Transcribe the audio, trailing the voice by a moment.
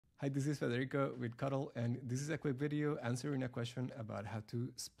Hi, this is Federico with Cuddle, and this is a quick video answering a question about how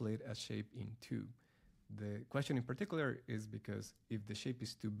to split a shape in two. The question in particular is because if the shape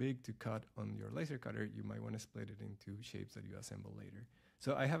is too big to cut on your laser cutter, you might want to split it into shapes that you assemble later.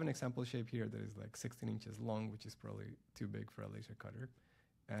 So I have an example shape here that is like 16 inches long, which is probably too big for a laser cutter,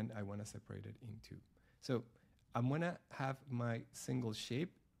 and I want to separate it in two. So I'm going to have my single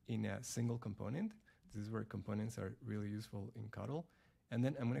shape in a single component. This is where components are really useful in Cuddle. And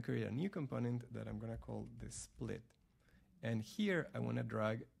then I'm going to create a new component that I'm going to call the split. And here I want to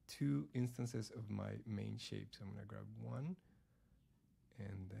drag two instances of my main shape. So I'm going to grab one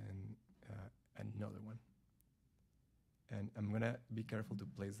and then another one. And I'm going to be careful to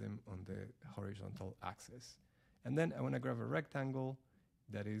place them on the horizontal axis. And then I want to grab a rectangle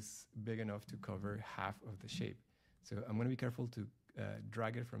that is big enough to cover half of the shape. So I'm going to be careful to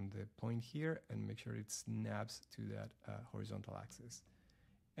drag it from the point here and make sure it snaps to that horizontal axis.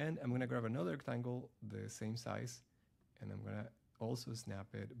 And I'm going to grab another rectangle the same size, and I'm going to also snap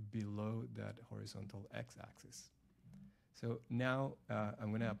it below that horizontal x-axis. So now I'm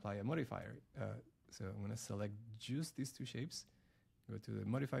going to apply a modifier. So I'm going to select just these two shapes, go to the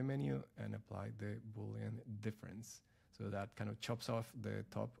modify menu, and apply the Boolean Difference. So that kind of chops off the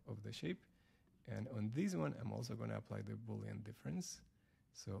top of the shape. And on this one, I'm also going to apply the Boolean Difference.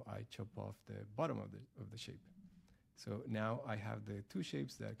 So I chop off the bottom of the shape. So now I have the two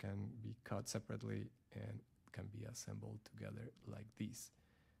shapes that can be cut separately and can be assembled together like this.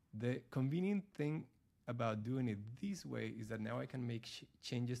 The convenient thing about doing it this way is that now I can make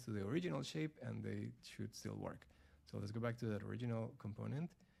changes to the original shape and they should still work. So let's go back to that original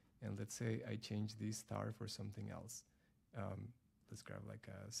component, and let's say I change this star for something else. Let's grab like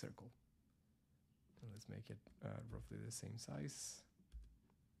a circle. And let's make it roughly the same size.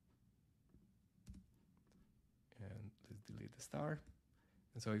 And let's delete the star.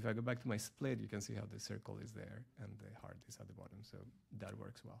 And so if I go back to my split, you can see how the circle is there and the heart is at the bottom. So that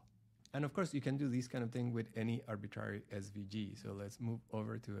works well. And of course, you can do this kind of thing with any arbitrary SVG. So let's move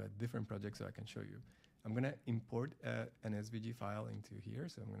over to a different project so I can show you. I'm going to import an SVG file into here.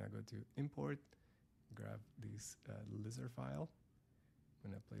 So I'm going to go to import, grab this lizard file. I'm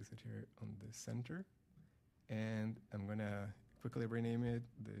going to place it here on the center. And I'm going to quickly rename it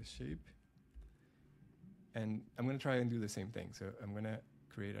the shape. And I'm going to try and do the same thing. So I'm going to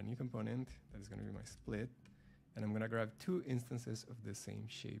create a new component that is going to be my split. And I'm going to grab two instances of the same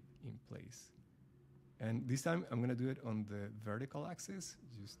shape in place. And this time, I'm going to do it on the vertical axis,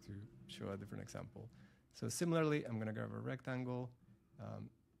 just to show a different example. So similarly, I'm going to grab a rectangle,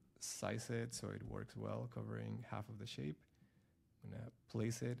 size it so it works well, covering half of the shape. I'm going to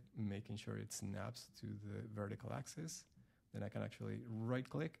place it, making sure it snaps to the vertical axis. Then I can actually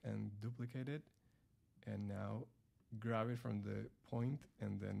right-click and duplicate it. And now grab it from the point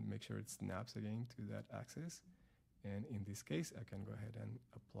and then make sure it snaps again to that axis. And in this case, I can go ahead and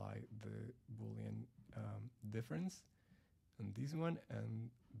apply the Boolean difference on this one and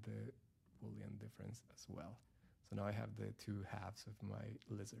the Boolean difference as well. So now I have the two halves of my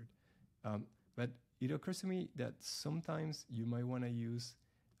lizard. But it occurs to me that sometimes you might want to use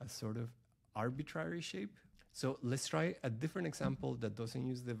a sort of arbitrary shape. So let's try a different example that doesn't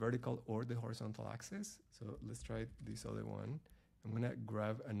use the vertical or the horizontal axis. So let's try this other one. I'm going to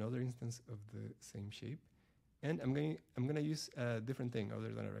grab another instance of the same shape. And I'm going to use a different thing other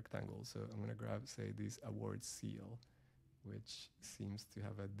than a rectangle. So I'm going to grab, say, this award seal, which seems to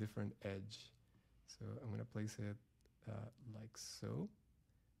have a different edge. So I'm going to place it like so.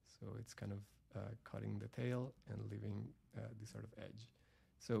 So it's kind of cutting the tail and leaving this sort of edge.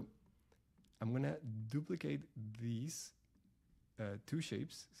 So I'm going to duplicate these two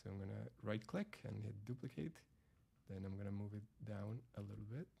shapes. So I'm going to right click and hit duplicate. Then I'm going to move it down a little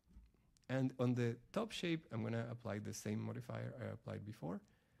bit. And on the top shape, I'm going to apply the same modifier I applied before.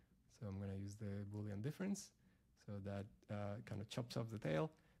 So I'm going to use the Boolean difference. So that kind of chops off the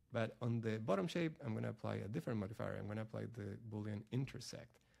tail. But on the bottom shape, I'm going to apply a different modifier. I'm going to apply the Boolean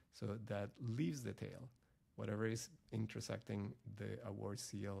intersect. So that leaves the tail. Whatever is intersecting the award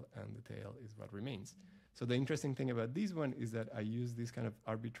seal and the tail is what remains. So the interesting thing about this one is that I use this kind of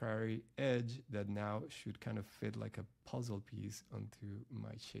arbitrary edge that now should kind of fit like a puzzle piece onto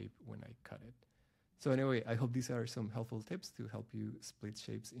my shape when I cut it. So anyway, I hope these are some helpful tips to help you split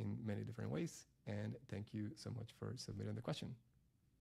shapes in many different ways. And thank you so much for submitting the question.